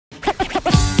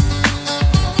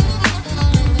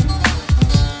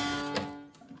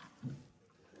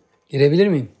Girebilir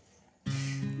miyim?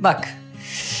 Bak,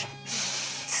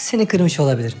 seni kırmış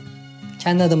olabilirim.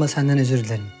 Kendi adıma senden özür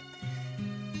dilerim.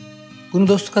 Bunu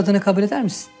dostluk adına kabul eder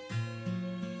misin?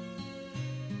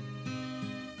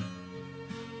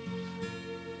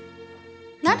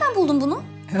 Nereden buldun bunu?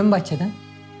 Ön bahçeden.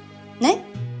 Ne?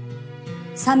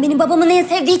 Sen benim babamın en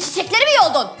sevdiği çiçekleri mi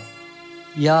yoldun?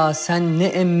 Ya sen ne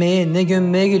emmeye ne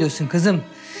gömmeye geliyorsun kızım.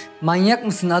 Manyak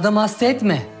mısın? Adamı hasta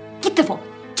etme. Git defol.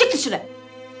 Çık dışarı.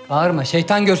 Bağırma,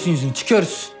 şeytan görsün yüzünü.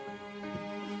 Çıkıyoruz.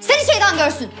 Seni şeytan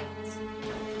görsün.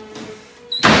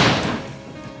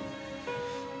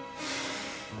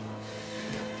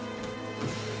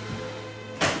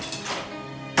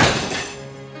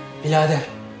 Birader,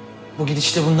 bu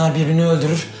gidişte bunlar birbirini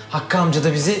öldürür. Hakkı amca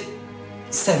da bizi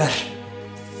sever.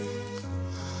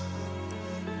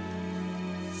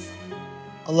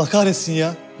 Allah kahretsin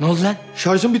ya. Ne oldu lan?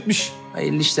 Şarjım bitmiş.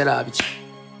 Hayırlı işler abiciğim.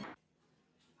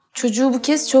 Çocuğu bu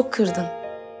kez çok kırdın.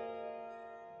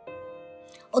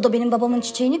 O da benim babamın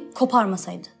çiçeğini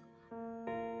koparmasaydı.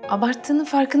 Abarttığının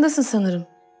farkındasın sanırım.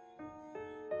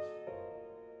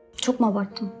 Çok mu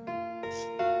abarttım?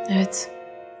 Evet.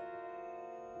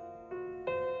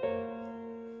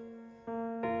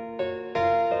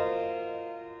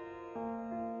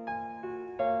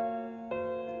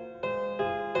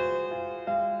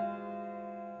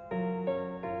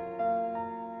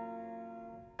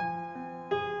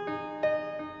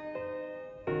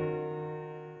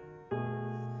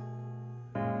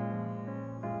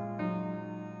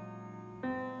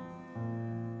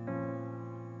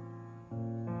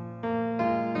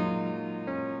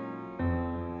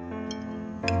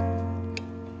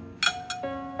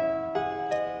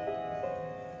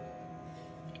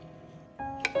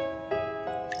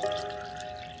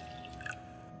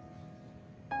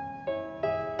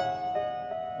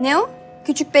 Ne o?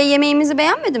 Küçük bey yemeğimizi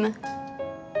beğenmedi mi?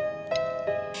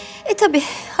 Tabii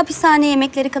hapishane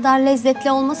yemekleri kadar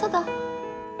lezzetli olmasa da.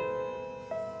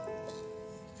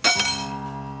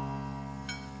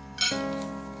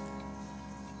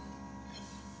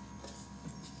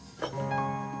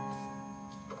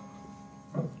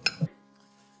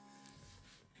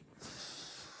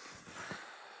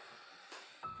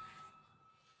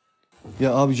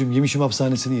 Ya abicim yemişim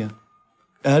hapishanesini ya.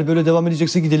 Eğer böyle devam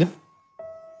edecekse gidelim.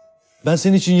 Ben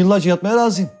senin için yıllarca yatmaya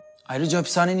razıyım. Ayrıca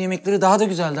hapishanenin yemekleri daha da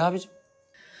güzeldi abiciğim.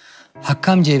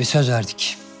 Hakkı amcaya bir söz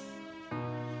verdik.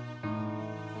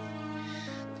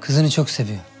 Kızını çok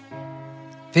seviyor.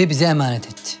 Ve bize emanet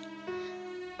etti.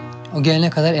 O gelene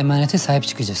kadar emanete sahip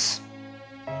çıkacağız.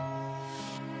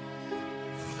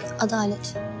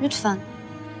 Adalet, lütfen.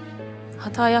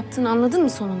 Hata yaptığını anladın mı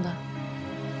sonunda?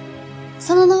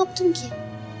 Sana ne yaptım ki?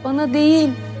 Bana değil,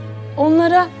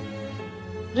 onlara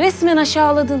resmen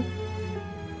aşağıladın.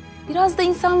 Biraz da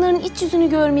insanların iç yüzünü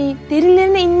görmeyi,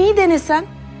 derinlerine inmeyi denesen.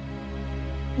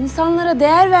 İnsanlara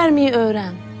değer vermeyi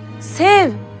öğren.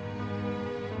 Sev.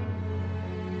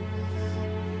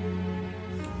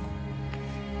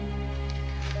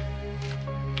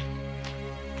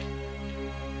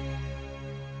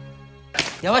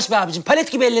 Yavaş be abiciğim,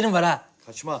 palet gibi ellerin var ha.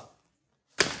 Kaçma.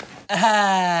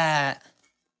 Aha.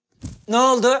 Ne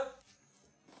oldu?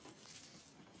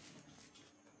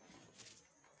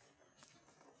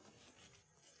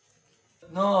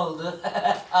 Ne oldu?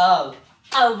 Al.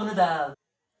 Al bunu da al.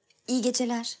 İyi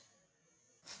geceler.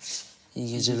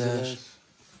 İyi geceler.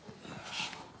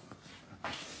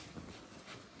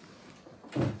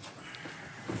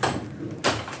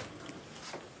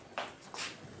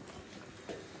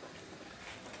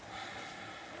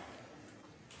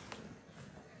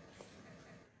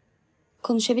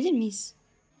 Konuşabilir miyiz?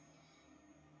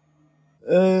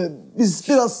 Biz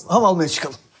biraz hava almaya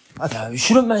çıkalım. Hadi. Ya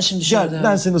üşürüm ben şimdi dışarıda. Gel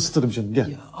ben seni ısıtırım canım gel.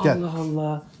 Ya Gel. Allah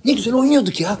Allah. Ne güzel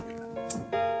oynuyorduk ya.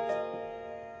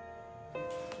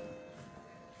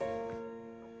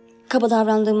 Kaba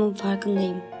davrandığımın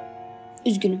farkındayım.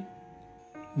 Üzgünüm.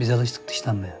 Biz alıştık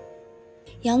dışlanmaya.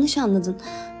 Yanlış anladın.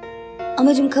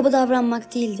 Amacım kaba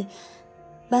davranmak değildi.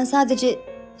 Ben sadece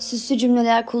süslü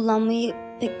cümleler kullanmayı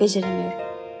pek beceremiyorum.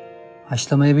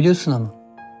 Haşlamayı biliyorsun ama.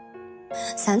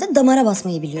 Sen de damara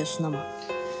basmayı biliyorsun ama.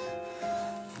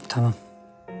 Tamam.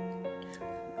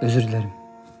 Özür dilerim.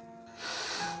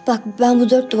 Bak ben bu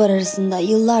dört duvar arasında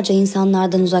yıllarca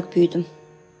insanlardan uzak büyüdüm.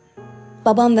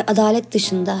 Babam ve adalet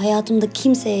dışında hayatımda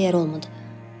kimseye yer olmadı.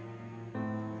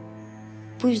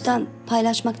 Bu yüzden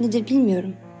paylaşmak nedir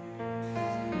bilmiyorum.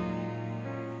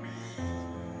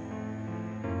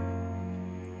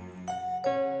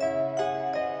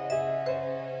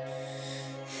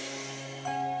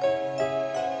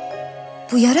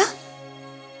 Bu yara?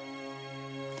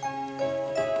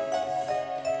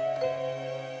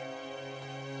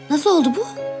 Nasıl Nasıl oldu bu?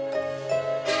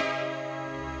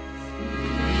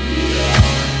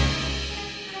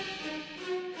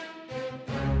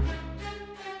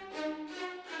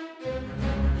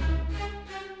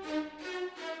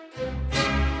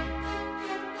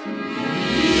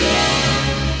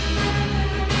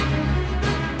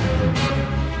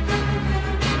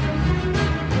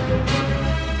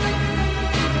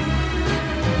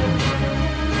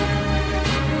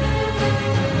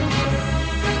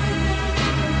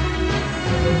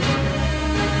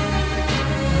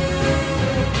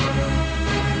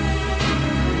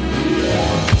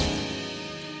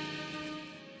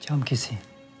 Cam keseyim.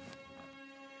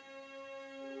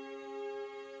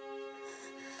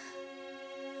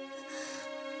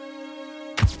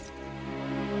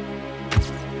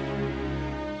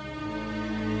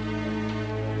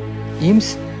 İyi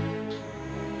misin?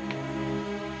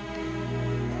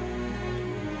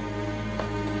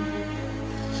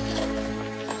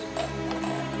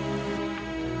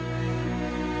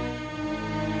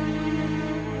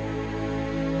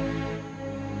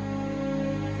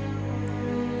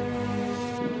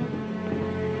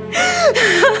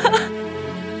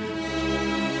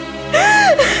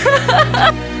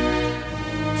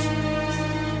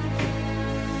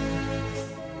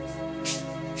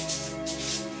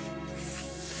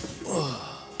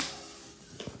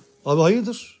 Abi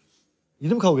hayırdır?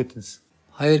 Yine mi kavga ettiniz?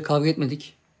 Hayır, kavga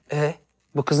etmedik.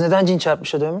 Bu kız neden cin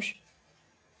çarpmışa dönmüş?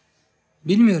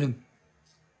 Bilmiyorum.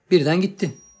 Birden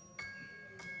gitti.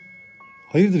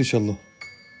 Hayırdır inşallah.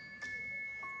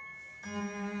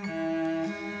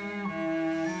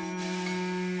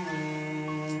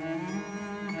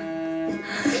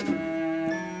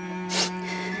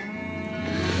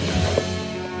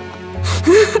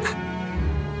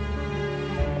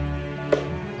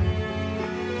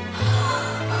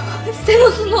 Sen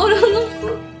olsun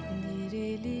oranımsın.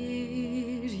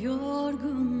 Derilir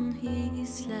yorgun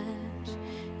hisler,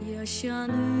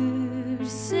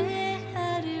 yaşanırsa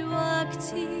her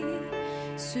vakti,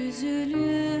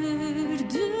 süzülür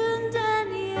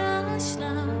dünden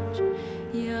yaşlar,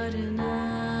 yarına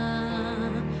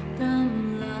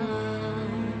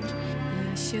damlar,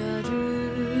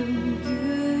 yaşarım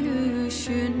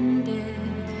gülüşünde,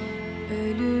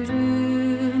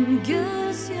 ölürüm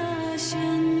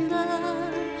gözyaşında,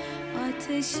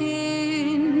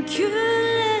 ateşin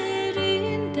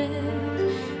küllerinde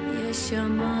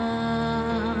yaşama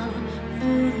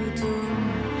vurdum.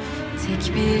 Tek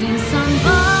bir insan